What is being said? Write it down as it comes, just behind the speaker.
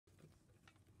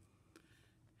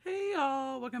Hey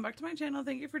y'all, welcome back to my channel.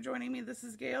 Thank you for joining me. This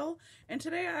is Gail, and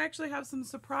today I actually have some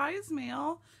surprise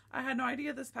mail. I had no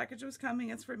idea this package was coming.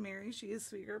 It's from Mary. She is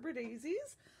Sweet Gerber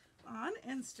Daisies on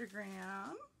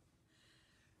Instagram.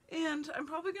 And I'm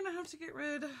probably going to have to get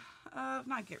rid of,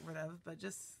 not get rid of, but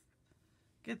just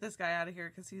get this guy out of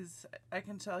here because I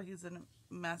can tell he's in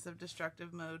massive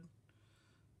destructive mode.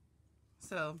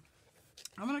 So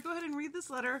I'm going to go ahead and read this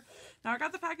letter. Now, I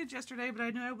got the package yesterday, but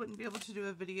I knew I wouldn't be able to do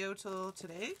a video till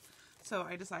today, so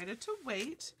I decided to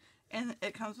wait. And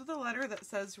it comes with a letter that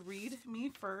says, "Read me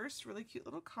first." Really cute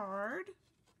little card.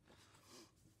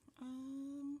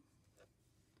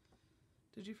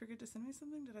 Did you forget to send me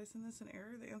something? Did I send this in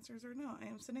error? The answers are no. I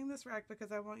am sending this rack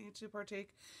because I want you to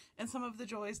partake in some of the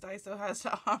joys Daiso has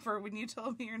to offer. When you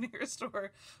told me your nearest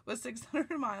store was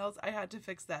 600 miles, I had to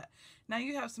fix that. Now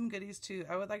you have some goodies too.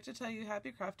 I would like to tell you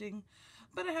happy crafting,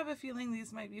 but I have a feeling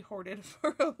these might be hoarded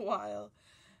for a while.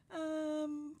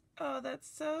 Oh, that's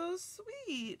so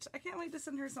sweet. I can't wait to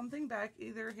send her something back,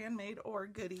 either handmade or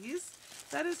goodies.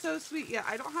 That is so sweet. Yeah,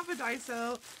 I don't have a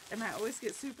Daiso, and I always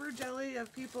get super jelly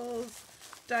of people's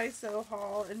Daiso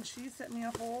haul, and she sent me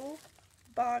a whole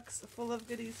box full of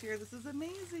goodies here. This is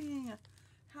amazing.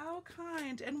 How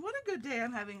kind. And what a good day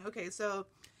I'm having. Okay, so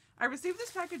I received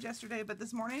this package yesterday, but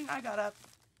this morning I got up.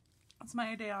 It's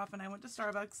my day off, and I went to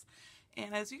Starbucks.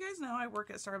 And as you guys know, I work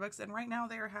at Starbucks, and right now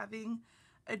they are having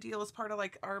a deal as part of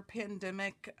like our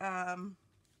pandemic,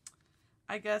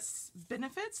 I guess,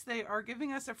 benefits. They are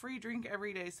giving us a free drink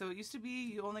every day. So it used to be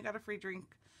you only got a free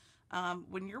drink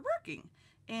when you're working.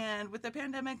 And with the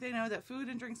pandemic, they know that food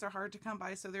and drinks are hard to come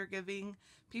by, so they're giving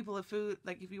people a food.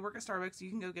 Like if you work at Starbucks, you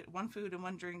can go get one food and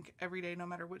one drink every day, no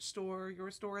matter which store,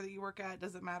 your store that you work at,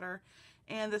 doesn't matter.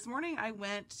 And this morning I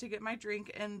went to get my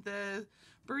drink, and the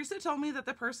barista told me that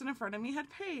the person in front of me had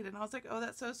paid. And I was like, oh,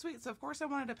 that's so sweet. So of course I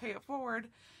wanted to pay it forward.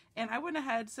 And I went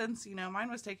ahead, since, you know, mine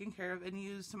was taken care of, and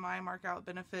used my markout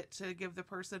benefit to give the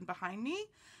person behind me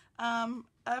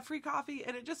a free coffee,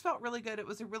 and it just felt really good. It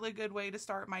was a really good way to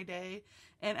start my day.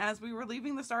 And as we were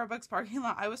leaving the Starbucks parking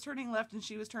lot, I was turning left and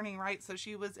she was turning right, so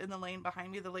she was in the lane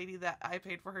behind me, the lady that I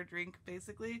paid for her drink,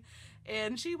 basically.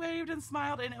 And she waved and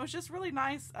smiled, and it was just really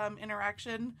nice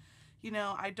interaction. You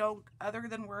know, I don't, other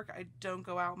than work, I don't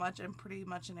go out much. I'm pretty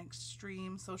much an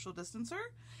extreme social distancer,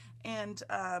 and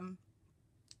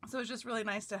so it's just really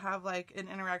nice to have like an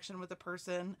interaction with a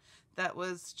person that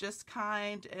was just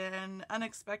kind and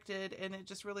unexpected, and it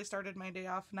just really started my day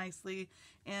off nicely.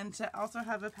 And to also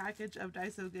have a package of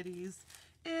Daiso goodies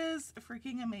is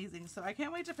freaking amazing. So I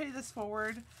can't wait to pay this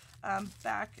forward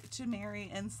back to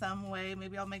Mary in some way.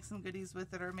 Maybe I'll make some goodies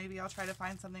with it, or maybe I'll try to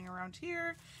find something around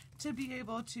here to be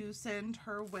able to send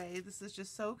her way. This is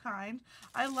just so kind.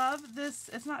 I love this.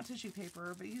 It's not tissue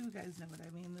paper, but you guys know what I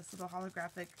mean. This little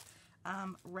holographic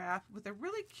wrap with a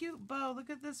really cute bow.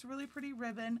 Look at this really pretty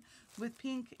ribbon with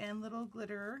pink and little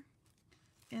glitter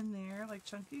in there, like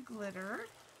chunky glitter.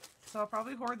 So I'll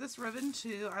probably hoard this ribbon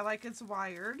too. I like it's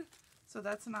wired, so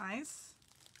that's nice.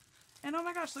 And oh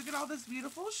my gosh, look at all this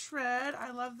beautiful shred.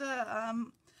 I love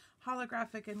the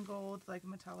holographic and gold, like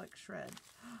metallic shred.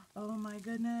 Oh my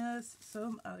goodness.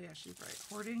 So, oh yeah, she's right.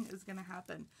 Hoarding is gonna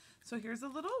happen. So here's a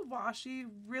little washi,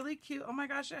 really cute. Oh my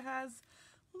gosh, it has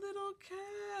little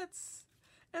cats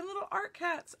and little art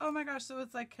cats. Oh my gosh, so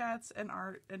it's like cats and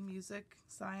art and music,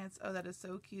 science. Oh, that is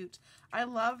so cute. I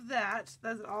love that.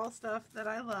 That's all stuff that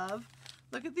I love.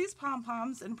 Look at these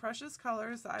pom-poms in precious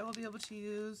colors that I will be able to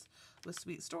use with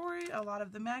Sweet Story, a lot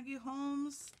of the Maggie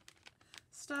Holmes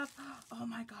stuff. Oh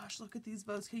my gosh, look at these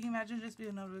bows. Can you imagine just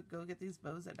being able to go get these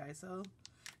bows at Daiso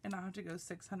and not have to go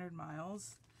 600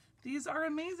 miles? These are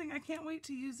amazing. I can't wait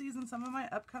to use these in some of my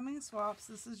upcoming swaps.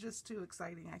 This is just too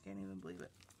exciting. I can't even believe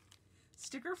it.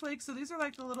 Sticker flakes. So these are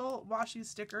like the little washi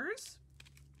stickers.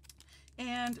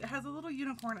 And it has a little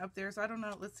unicorn up there. So I don't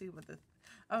know. Let's see what the...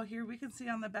 Oh, here we can see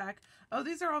on the back. Oh,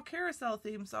 these are all carousel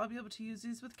themed. So I'll be able to use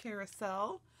these with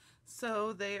carousel.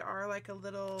 So they are like a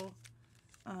little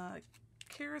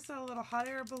carousel, little hot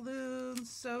air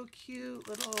balloons. So cute.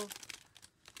 Little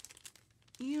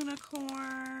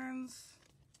unicorns.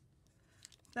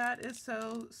 That is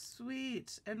so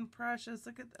sweet and precious.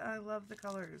 Look at, I love the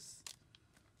colors.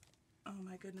 Oh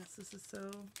my goodness, this is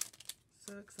so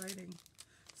exciting.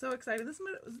 So excited. This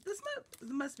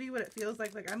must be what it feels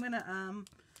like. Like I'm gonna,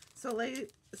 Soleil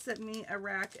sent me a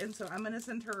rack, and so I'm gonna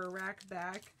send her a rack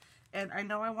back. And I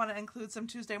know I want to include some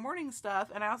Tuesday morning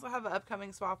stuff, and I also have an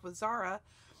upcoming swap with Zara.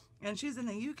 And she's in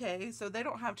the UK, so they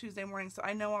don't have Tuesday mornings. So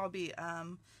I know I'll be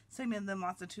sending them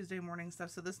lots of Tuesday morning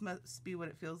stuff. So this must be what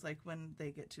it feels like when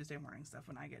they get Tuesday morning stuff,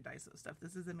 when I get Daiso stuff.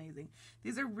 This is amazing.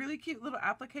 These are really cute little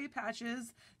applique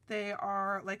patches. They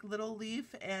are like little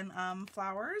leaf and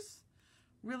flowers.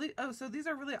 Really, oh, so these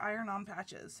are really iron-on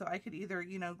patches. So I could either,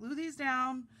 you know, glue these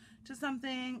down to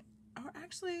something, or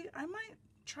actually I might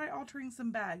try altering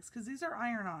some bags because these are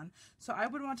iron-on. So I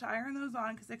would want to iron those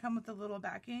on because they come with a little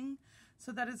backing.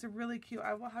 So that is a really cute.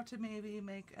 I will have to maybe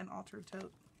make an altered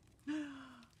tote.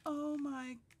 Oh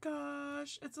my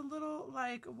gosh. It's a little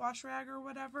like wash rag or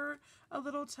whatever. A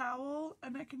little towel.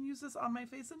 And I can use this on my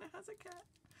face and it has a cat.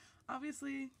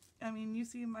 Obviously, I mean, you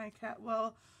see my cat.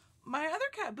 Well, my other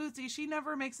cat, Bootsy, she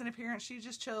never makes an appearance. She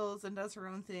just chills and does her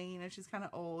own thing. You know, she's kind of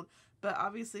old. But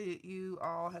obviously, you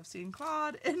all have seen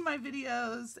Claude in my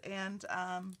videos. And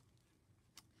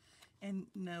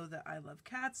know that I love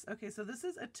cats. Okay, so this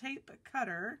is a tape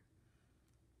cutter.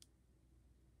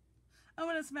 Oh,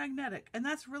 and it's magnetic. And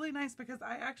that's really nice because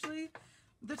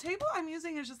the table I'm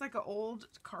using is just like an old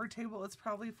card table. It's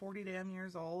probably 40 damn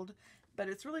years old. But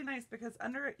it's really nice because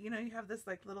under it, you know, you have this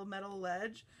like little metal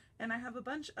ledge. And I have a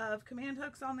bunch of command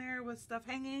hooks on there with stuff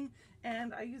hanging.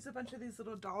 And I use a bunch of these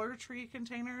little Dollar Tree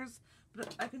containers.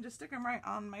 But I can just stick them right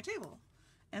on my table.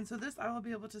 And so this I will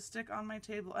be able to stick on my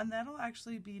table, and that'll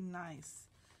actually be nice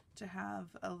to have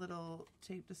a little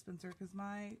tape dispenser because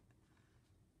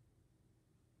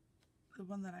the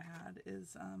one that I had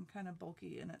is kind of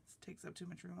bulky and it takes up too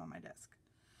much room on my desk.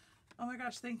 Oh my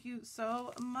gosh, thank you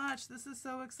so much. This is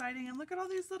so exciting. And look at all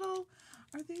these little,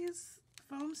 are these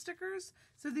foam stickers?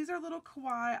 So these are little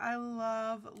kawaii. I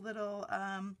love little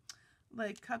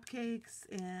like cupcakes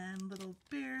and little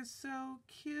bears. So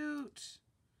cute.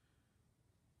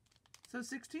 So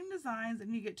 16 designs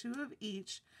and you get 2 of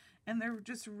each and they're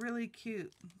just really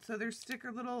cute. So they're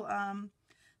little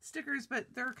stickers, but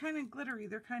they're kind of glittery.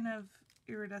 They're kind of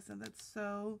iridescent. That's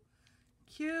so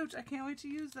cute. I can't wait to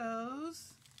use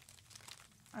those.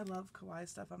 I love kawaii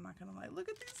stuff. I'm not going to lie. Look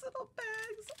at these little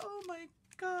bags. Oh my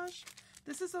gosh.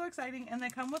 This is so exciting. And they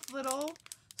come with little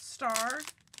star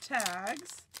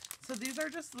tags. So these are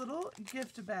just little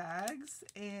gift bags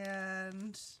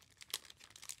and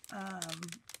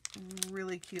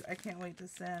really cute. I can't wait to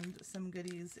send some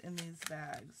goodies in these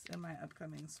bags in my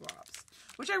upcoming swaps,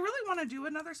 which I really want to do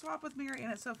another swap with Mary.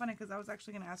 And it's so funny because I was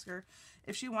actually going to ask her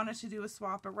if she wanted to do a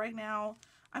swap, but right now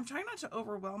I'm trying not to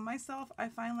overwhelm myself. I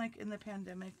find like in the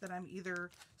pandemic that I'm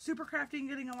either super crafty and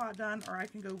getting a lot done, or I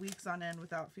can go weeks on end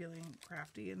without feeling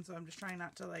crafty. And so I'm just trying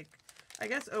not to, like, I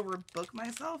guess overbook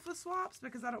myself with swaps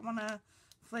because I don't want to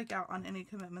flake out on any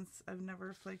commitments. I've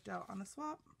never flaked out on a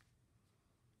swap.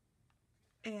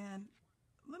 And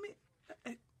let me,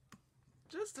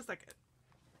 just a second.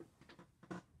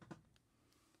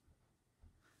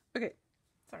 Okay,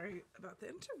 sorry about the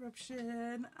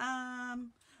interruption.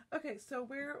 Okay, so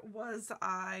where was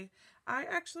I? I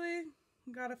actually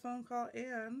got a phone call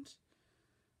and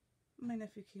my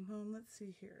nephew came home. Let's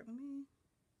see here. Let me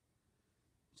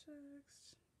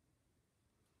text.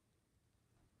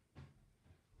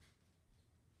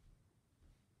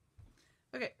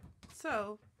 Okay,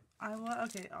 so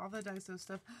okay, all the Daiso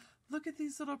stuff. Look at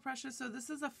these little precious. So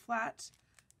this is a flat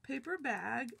paper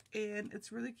bag, and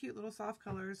it's really cute little soft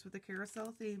colors with a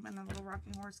carousel theme and a little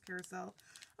rocking horse carousel.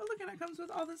 Oh, look, and it comes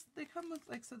with all this. They come with,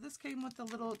 like, so this came with the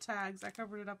little tags. I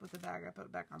covered it up with the bag. I put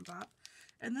it back on top.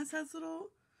 And this has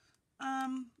little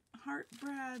heart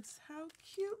brads. How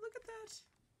cute. Look at that.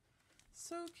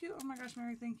 So cute. Oh my gosh,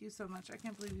 Mary, thank you so much. I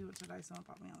can't believe you went to Daiso and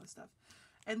bought me all this stuff.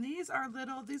 And these are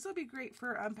little, these will be great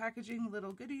for packaging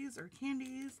little goodies or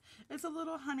candies. It's a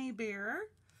little honey bear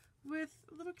with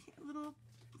little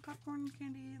popcorn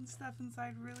candy and stuff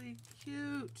inside. Really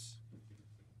cute.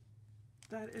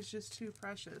 That is just too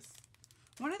precious.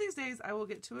 One of these days I will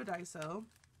get to a Daiso.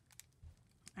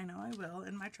 I know I will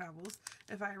in my travels,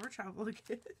 if I ever travel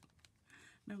again.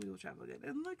 No, we will travel again.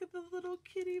 And look at the little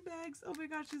kitty bags. Oh my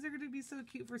gosh, these are going to be so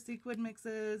cute for sequin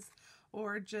mixes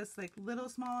or just like little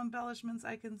small embellishments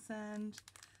I can send.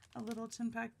 A little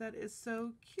tin pack that is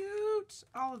so cute.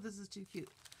 All of this is too cute.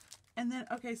 And then,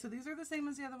 okay, so these are the same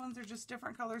as the other ones. They're just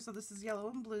different colors. So this is yellow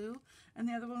and blue. And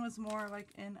the other one was more like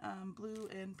in blue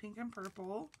and pink and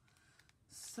purple.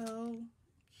 So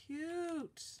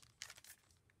cute.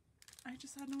 I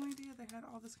just had no idea they had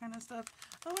all this kind of stuff.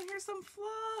 Oh, and here's some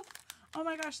fluff. Oh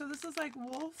my gosh, so this is like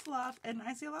wool fluff. And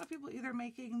I see a lot of people either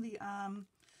making the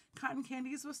cotton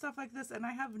candies with stuff like this, and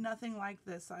I have nothing like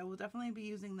this, so I will definitely be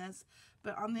using this.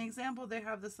 But on the example, they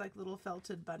have this like little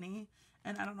felted bunny,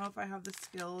 and I don't know if I have the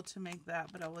skill to make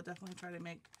that, but I will definitely try to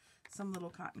make some little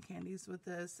cotton candies with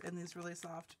this, and these really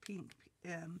soft pink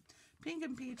and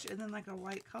peach, and then like a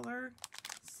white color.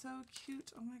 So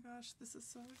cute. Oh my gosh, this is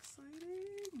so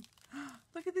exciting.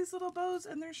 Look at these little bows,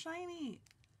 and they're shiny.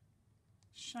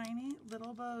 Shiny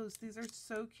little bows. These are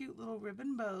so cute, little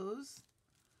ribbon bows.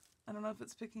 I don't know if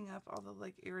it's picking up all the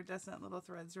like iridescent little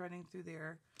threads running through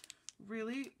there.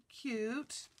 Really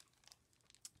cute.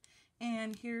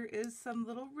 And here is some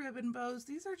little ribbon bows.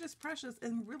 These are just precious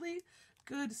and really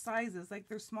good sizes. Like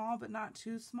they're small, but not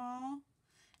too small.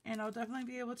 And I'll definitely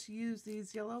be able to use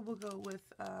these. Yellow will go with,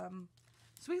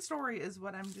 Sweet Story is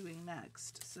what I'm doing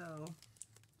next. So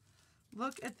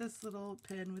look at this little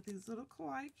pin with these little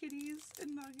kawaii kitties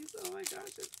and doggies. Oh my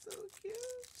gosh, it's so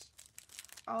cute.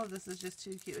 All of this is just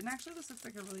too cute. And actually this looks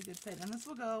like a really good pin. And this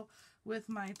will go with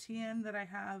my TN that I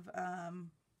have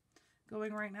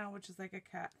going right now, which is like a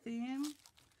cat theme.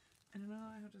 I don't know,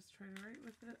 I'll just try to write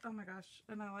with it. Oh my gosh.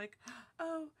 And I like,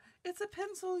 oh, it's a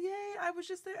pencil. Yay. I was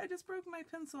just there. I just broke my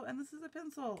pencil and this is a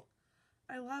pencil.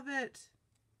 I love it.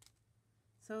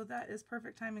 So that is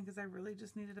perfect timing because I really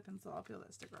just needed a pencil. I'll peel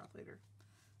that sticker off later.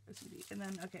 OCD. And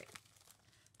then, okay.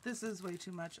 This is way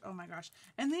too much. Oh my gosh.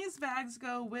 And these bags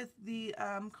go with the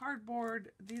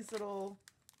cardboard, these little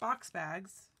box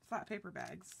bags, flat paper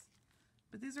bags.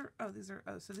 But these are,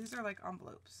 so these are like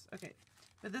envelopes. Okay.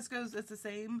 But this goes, it's the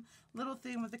same little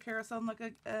thing with the carousel. And look,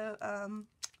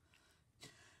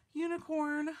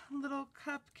 unicorn, little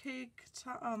cupcake,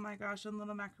 oh my gosh, and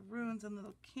little macaroons and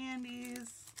little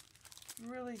candies.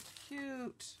 Really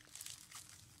cute.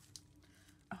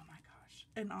 Oh my gosh.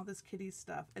 And all this kitty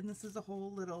stuff. And this is a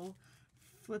whole little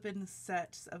flippin'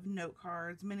 set of note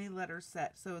cards, mini letter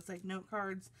set. So it's like note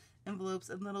cards, envelopes,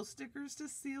 and little stickers to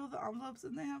seal the envelopes.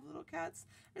 And they have little cats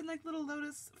and like little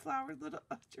lotus flowers, little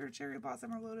or cherry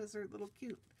blossom or lotus or little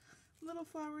cute little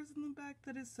flowers in the back.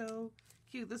 That is so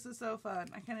cute. This is so fun.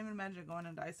 I can't even imagine going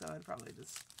to Daiso. I'd probably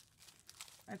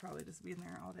just be in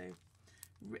there all day.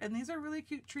 And these are really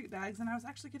cute treat bags, and I was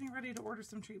actually getting ready to order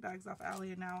some treat bags off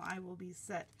Allie, and now I will be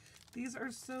set. These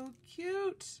are so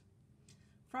cute.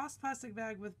 Frost plastic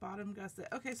bag with bottom gusset.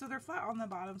 Okay, so they're flat on the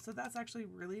bottom, so that's actually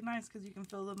really nice because you can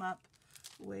fill them up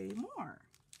way more.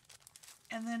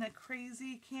 And then a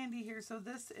crazy candy here. So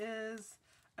this is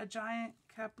a giant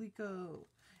caplico,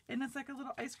 and it's like a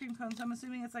little ice cream cone, so I'm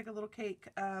assuming it's like a little cake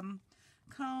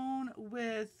cone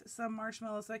with some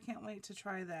marshmallows, so I can't wait to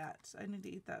try that. I need to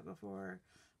eat that before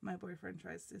my boyfriend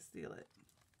tries to steal it.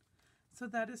 So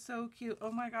that is so cute.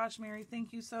 Oh my gosh, Mary,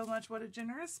 thank you so much. What a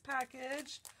generous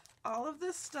package. All of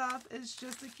this stuff is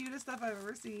just the cutest stuff I've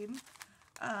ever seen.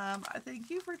 Thank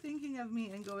you for thinking of me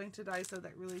and going to Daiso.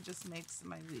 That really just makes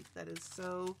my week. That is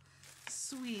so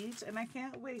sweet, and I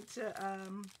can't wait to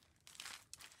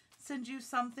send you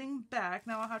something back.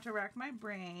 Now I'll have to rack my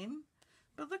brain.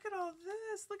 But look at all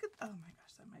this. Look at, oh my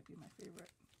gosh, that might be my favorite.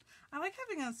 I like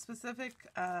having a specific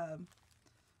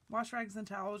wash rags and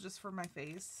towels just for my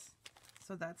face.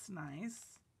 So that's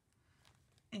nice.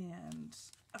 And,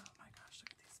 oh my gosh, look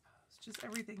at these bows. Just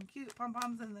everything cute.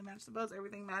 Pom-poms, and they match the bows.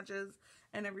 Everything matches,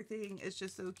 and everything is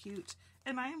just so cute.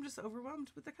 And I am just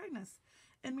overwhelmed with the kindness.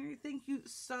 And Mary, thank you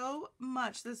so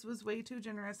much. This was way too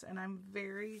generous, and I'm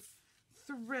very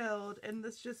thrilled, and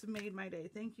this just made my day.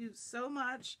 Thank you so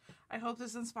much. I hope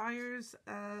this inspires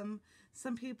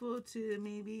some people to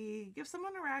maybe give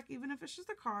someone a rack, even if it's just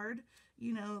a card.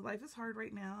 You know, life is hard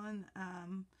right now, and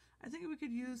I think we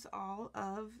could use all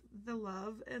of the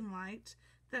love and light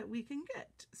that we can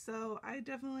get. So I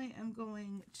definitely am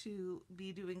going to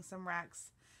be doing some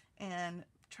racks and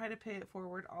try to pay it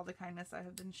forward, all the kindness I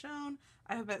have been shown.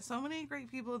 I have met so many great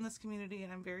people in this community,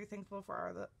 and I'm very thankful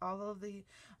for all of the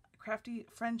crafty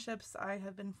friendships I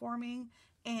have been forming,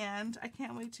 and I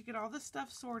can't wait to get all this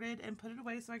stuff sorted and put it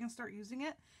away so I can start using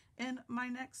it in my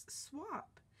next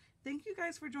swap. Thank you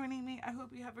guys for joining me. I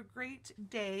hope you have a great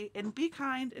day, and be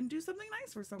kind and do something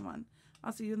nice for someone.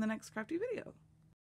 I'll see you in the next crafty video.